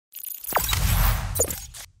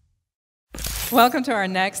Welcome to our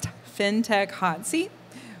next Fintech Hot Seat.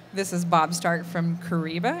 This is Bob Stark from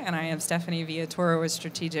Kyriba, and I am Stephanie Villatoro with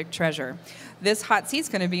Strategic Treasure. This hot seat is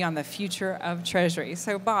going to be on the future of Treasury.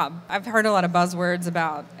 So, Bob, I've heard a lot of buzzwords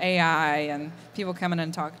about AI and people coming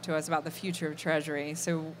and talking to us about the future of Treasury.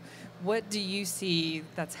 So, what do you see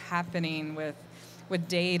that's happening with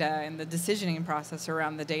data and the decisioning process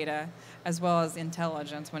around the data, as well as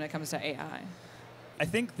intelligence when it comes to AI? I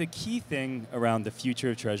think the key thing around the future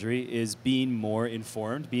of Treasury is being more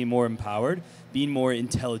informed, being more empowered, being more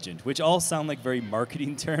intelligent, which all sound like very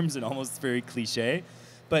marketing terms and almost very cliche,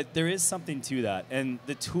 but there is something to that. And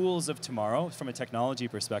the tools of tomorrow, from a technology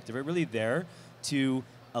perspective, are really there to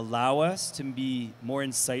allow us to be more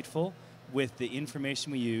insightful with the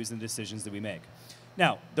information we use and the decisions that we make.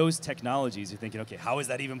 Now, those technologies, you're thinking, okay, how is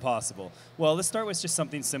that even possible? Well, let's start with just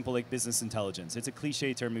something simple like business intelligence. It's a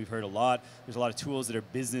cliche term we've heard a lot. There's a lot of tools that are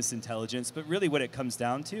business intelligence, but really what it comes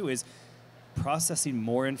down to is processing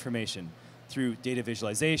more information through data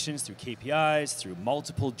visualizations, through KPIs, through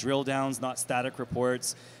multiple drill downs, not static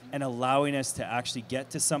reports, and allowing us to actually get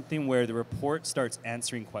to something where the report starts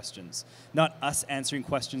answering questions. Not us answering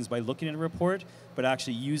questions by looking at a report, but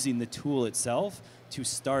actually using the tool itself to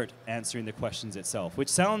start answering the questions itself, which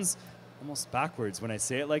sounds almost backwards when I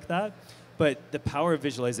say it like that, but the power of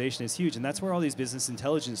visualization is huge, and that's where all these business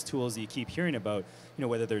intelligence tools that you keep hearing about,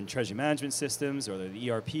 whether they're in treasury management systems or they're the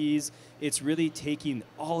ERPs, it's really taking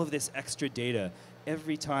all of this extra data.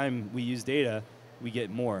 Every time we use data, we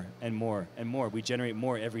get more and more and more. We generate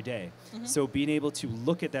more every day. Mm-hmm. So being able to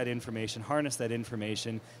look at that information, harness that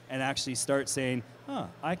information, and actually start saying,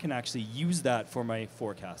 I can actually use that for my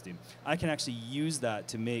forecasting. I can actually use that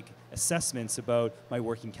to make assessments about my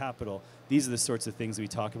working capital. These are the sorts of things we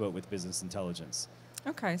talk about with business intelligence.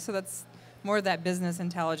 Okay, so that's more of that business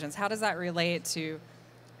intelligence. How does that relate to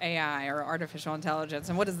AI or artificial intelligence,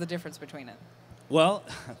 and what is the difference between it? Well,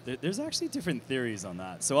 there's actually different theories on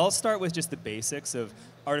that. So I'll start with just the basics of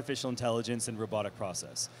artificial intelligence and robotic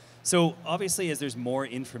process. So obviously, as there's more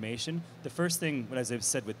information, the first thing, as I've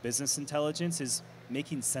said with business intelligence, is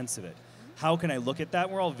making sense of it. How can I look at that?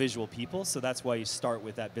 We're all visual people, so that's why you start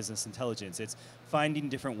with that business intelligence. It's finding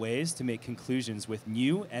different ways to make conclusions with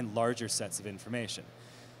new and larger sets of information.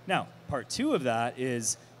 Now, part two of that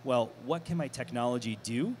is, well, what can my technology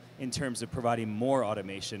do in terms of providing more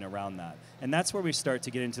automation around that? And that's where we start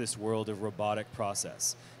to get into this world of robotic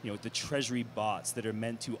process. The treasury bots that are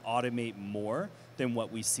meant to automate more than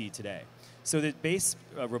what we see today. So the base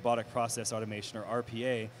robotic process automation, or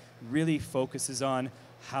RPA, really focuses on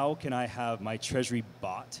how can I have my treasury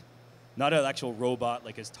bot, not an actual robot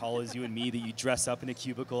like as tall as you and me that you dress up in a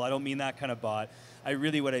cubicle. I don't mean that kind of bot.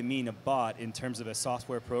 What I mean a bot in terms of a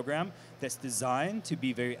software program that's designed to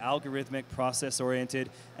be very algorithmic, process-oriented,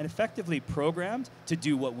 and effectively programmed to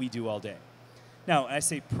do what we do all day. Now, I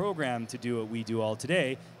say programmed to do what we do all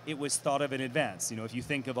today, it was thought of in advance. If you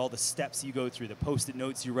think of all the steps you go through, the Post-it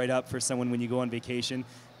notes you write up for someone when you go on vacation,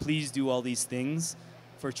 please do all these things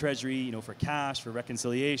for Treasury, for cash, for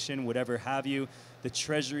reconciliation, whatever have you. The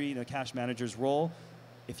Treasury, cash manager's role,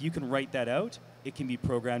 if you can write that out, it can be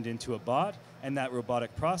programmed into a bot, and that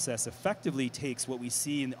robotic process effectively takes what we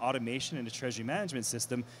see in automation in a treasury management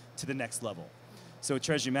system to the next level. So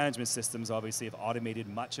treasury management systems obviously have automated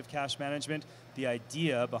much of cash management. The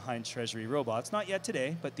idea behind treasury robots, not yet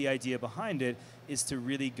today, but the idea behind it is to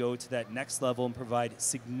really go to that next level and provide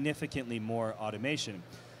significantly more automation.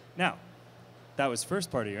 Now, that was first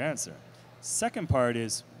part of your answer. Second part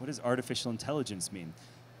is, what does artificial intelligence mean?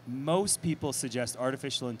 Most people suggest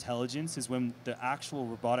artificial intelligence is when the actual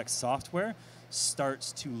robotic software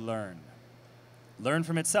starts to learn. Learn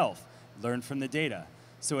from itself, learn from the data.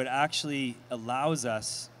 So it actually allows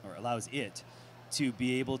us, or allows it, to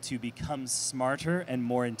be able to become smarter and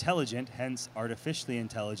more intelligent, hence artificially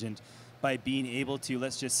intelligent, by being able to,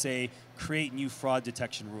 let's just say, create new fraud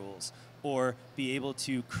detection rules, or be able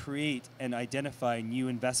to create and identify new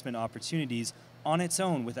investment opportunities on its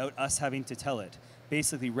own without us having to tell it.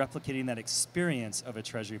 Basically replicating that experience of a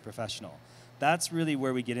treasury professional. That's really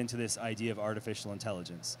where we get into this idea of artificial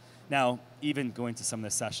intelligence. Now, even going to some of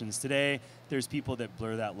the sessions today, there's people that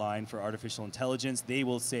blur that line for artificial intelligence. They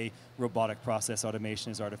will say robotic process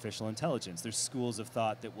automation is artificial intelligence. There's schools of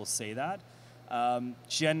thought that will say that.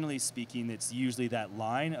 Generally speaking, it's usually that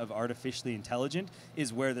line of artificially intelligent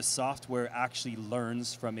is where the software actually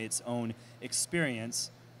learns from its own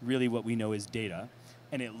experience, really what we know is data.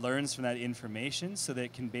 And it learns from that information so that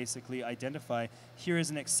it can basically identify, here is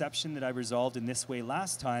an exception that I resolved in this way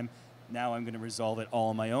last time, now I'm going to resolve it all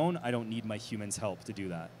on my own. I don't need my human's help to do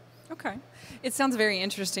that. Okay. It sounds very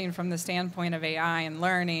interesting from the standpoint of AI and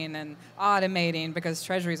learning and automating, because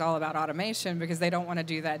Treasury is all about automation, because they don't want to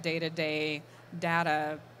do that day-to-day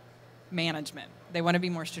data management. They want to be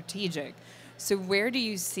more strategic. So where do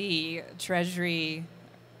you see Treasury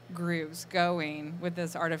groups going with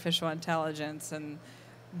this artificial intelligence and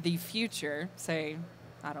the future, say,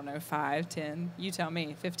 I don't know, 5, 10, you tell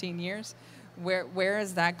me, 15 years? Where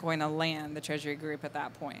is that going to land, the Treasury group, at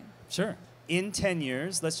that point? Sure. In 10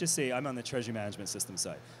 years, let's just say I'm on the Treasury Management System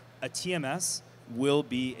side. A TMS will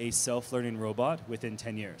be a self-learning robot within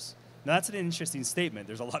 10 years. Now, that's an interesting statement.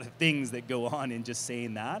 There's a lot of things that go on in just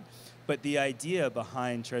saying that. But the idea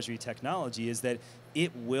behind Treasury technology is that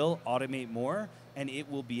it will automate more, and it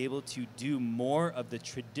will be able to do more of the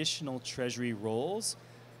traditional Treasury roles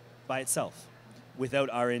by itself without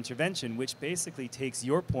our intervention, which basically takes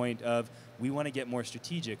your point of, we want to get more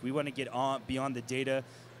strategic. We want to get on beyond the data,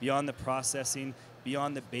 beyond the processing,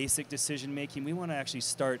 beyond the basic decision making. We want to actually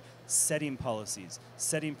start setting policies,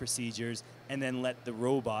 setting procedures, and then let the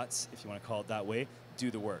robots, if you want to call it that way,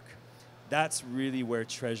 do the work. That's really where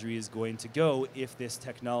Treasury is going to go if this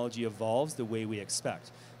technology evolves the way we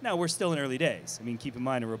expect. Now, we're still in early days. I mean, keep in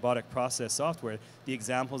mind, a robotic process software, the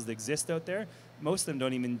examples that exist out there, most of them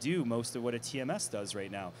don't even do most of what a TMS does right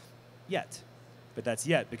now, yet. But that's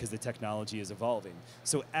yet, because the technology is evolving.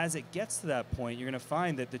 So as it gets to that point, you're going to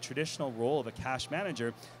find that the traditional role of a cash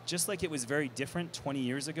manager, just like it was very different 20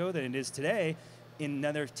 years ago than it is today, in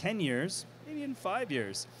another 10 years, maybe in 5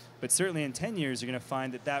 years, but certainly in 10 years, you're going to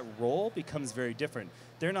find that that role becomes very different.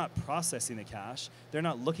 They're not processing the cash. They're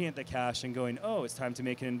not looking at the cash and going, oh, it's time to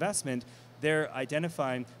make an investment. They're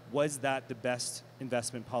identifying, was that the best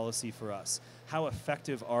investment policy for us? How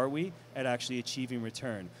effective are we at actually achieving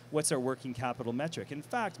return? What's our working capital metric? In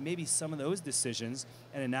fact, maybe some of those decisions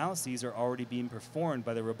and analyses are already being performed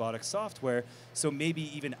by the robotic software, so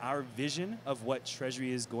maybe even our vision of what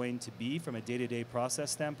Treasury is going to be from a day-to-day process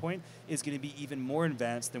standpoint is going to be even more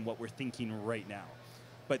advanced than what we're thinking right now.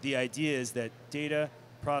 But the idea is that data,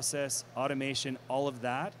 process, automation, all of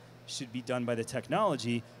that should be done by the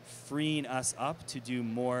technology, freeing us up to do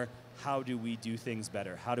more. How do we do things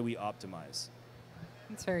better? How do we optimize?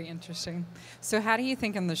 That's very interesting. So how do you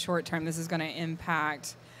think in the short term this is going to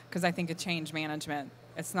impact, because I think of change management,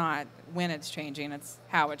 it's not when it's changing, it's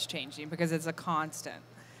how it's changing, because it's a constant.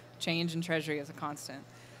 Change in Treasury is a constant.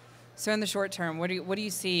 So in the short term, what do you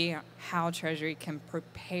see how Treasury can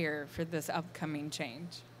prepare for this upcoming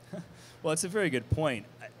change? Well, it's a very good point.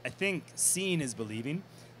 I think seeing is believing,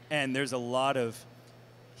 and there's a lot of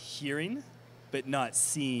hearing, but not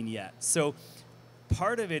seeing yet. So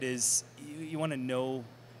part of it is you want to know,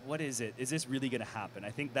 what is it? Is this really going to happen? I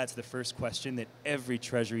think that's the first question that every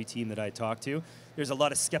Treasury team that I talk to, there's a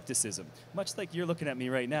lot of skepticism. Much like you're looking at me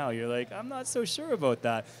right now, you're like, I'm not so sure about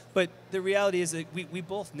that. But the reality is that we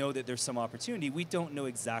both know that there's some opportunity. We don't know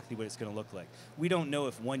exactly what it's going to look like. We don't know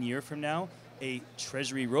if 1 year from now, a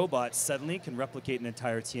Treasury robot suddenly can replicate an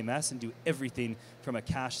entire TMS and do everything from a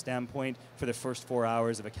cash standpoint for the first 4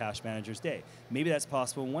 hours of a cash manager's day. Maybe that's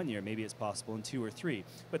possible in 1 year, maybe it's possible in 2 or 3.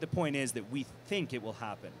 But the point is that we think it will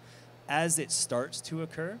happen. As it starts to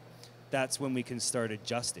occur, that's when we can start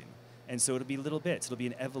adjusting. And so it'll be little bits, it'll be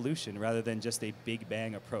an evolution rather than just a big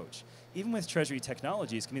bang approach. Even with Treasury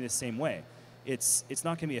technology, it's going to be the same way. It's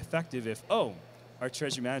not going to be effective if, oh, our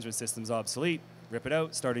Treasury management system's obsolete, rip it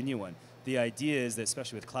out, start a new one. The idea is that,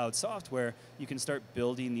 especially with cloud software, you can start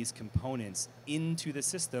building these components into the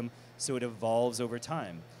system so it evolves over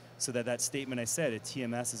time. So that statement I said, a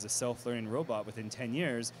TMS is a self-learning robot within 10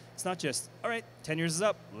 years, it's not just, all right, 10 years is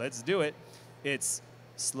up, let's do it. It's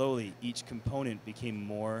slowly, each component became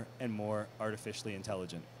more and more artificially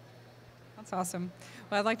intelligent. That's awesome.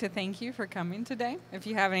 Well, I'd like to thank you for coming today. If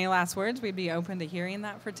you have any last words, we'd be open to hearing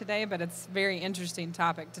that for today, but it's a very interesting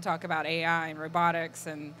topic to talk about AI and robotics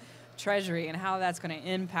and Treasury and how that's going to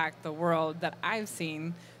impact the world that I've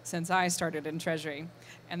seen since I started in Treasury.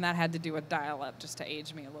 And that had to do with dial-up, just to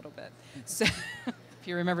age me a little bit. So if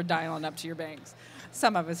you remember dialing up to your banks.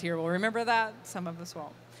 Some of us here will remember that, some of us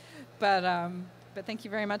won't. But thank you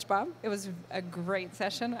very much, Bob. It was a great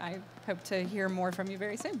session. I hope to hear more from you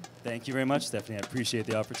very soon. Thank you very much, Stephanie. I appreciate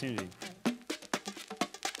the opportunity.